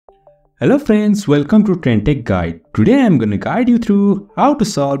Hello friends, welcome to TrendTech Guide. Today I am going to guide you through how to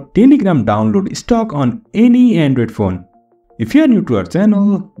solve Telegram download stuck on any Android phone. If you are new to our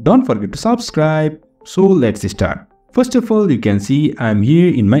channel, don't forget to subscribe. So let's start. First of all, you can see I am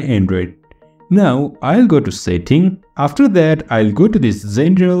here in my Android. Now I'll go to setting. After that I'll go to this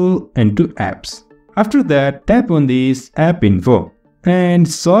general and to apps. After that tap on this app info and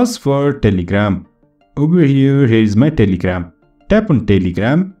search for Telegram. Over here is my Telegram. Tap on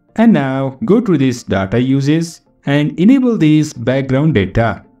Telegram. And now go to this data uses and enable this background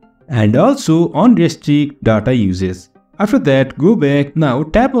data and also on restrict data uses. After that go back. Now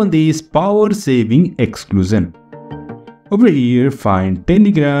tap on this power saving exclusion. Over here find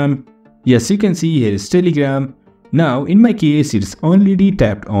Telegram. Yes, you can see here is Telegram. Now in my case it's already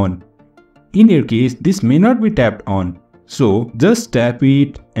tapped on. In your case this may not be tapped on. So just tap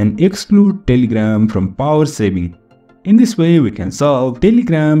it and exclude Telegram from power saving. In this way, we can solve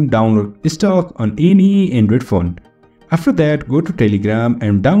Telegram download stuck on any Android phone. After that, go to Telegram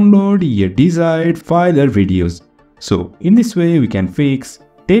and download your desired file or videos. So, in this way, we can fix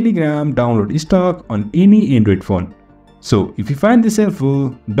Telegram download stuck on any Android phone. So, if you find this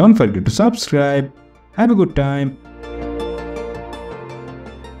helpful, don't forget to subscribe. Have a good time.